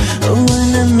when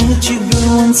I met you,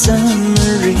 girl, one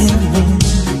summer evening.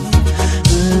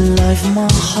 Life, my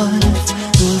heart,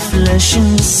 will flash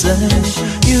inside.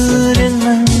 You're in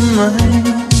my mind.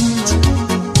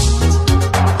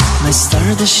 My star,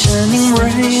 the shining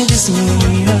bright is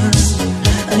near.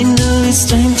 I know it's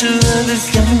time to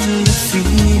overcome the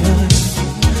fear.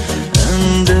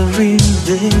 And every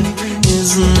day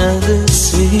is not the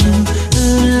same. A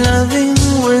loving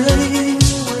way.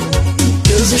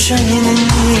 Girls are shining in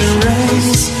your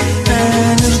eyes.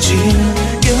 Energy.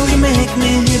 Girl, you make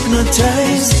me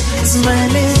hypnotize.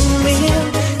 Smiling me.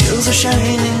 Girls are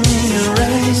shining in your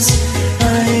eyes.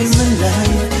 I'm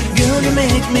alive. Girl, you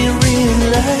make me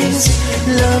realize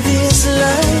love is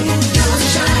life. Girls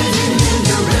are shining in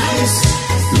your eyes.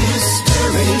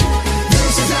 Mystery.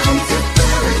 This is like a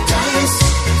paradise.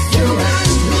 You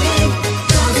and me.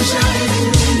 Girls are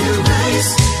shining in your eyes.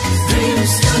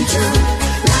 Dreams come true.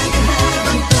 Like a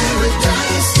heaven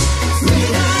paradise. Me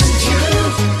and you.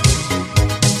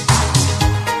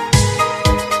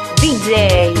 DJ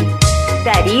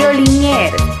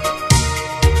DARIOLINIERS.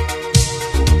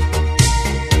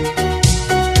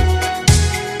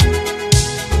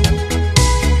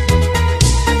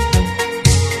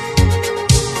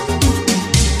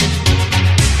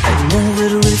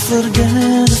 Never will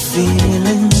forget the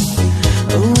feeling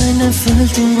when I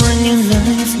felt in brand new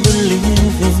life,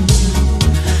 believing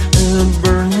a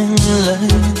burning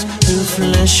light, a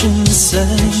flash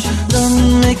inside.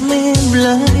 Don't make me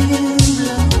blind.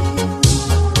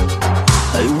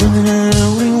 I want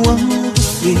everyone to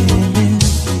feel it,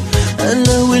 and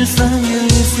I will find you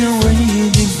if you're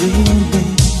ready, baby.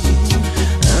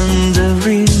 And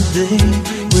every day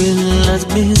will not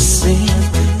be seen.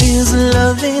 Is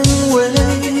loving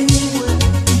way.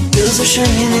 Girls are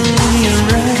shining in your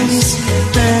eyes.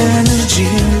 Energy.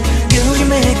 Girl, you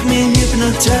make me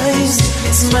hypnotize.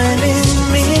 Smiling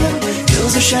me.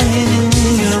 Girls are shining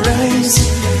in your eyes.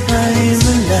 I'm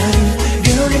alive.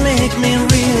 Girl, you make me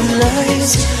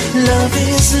realize love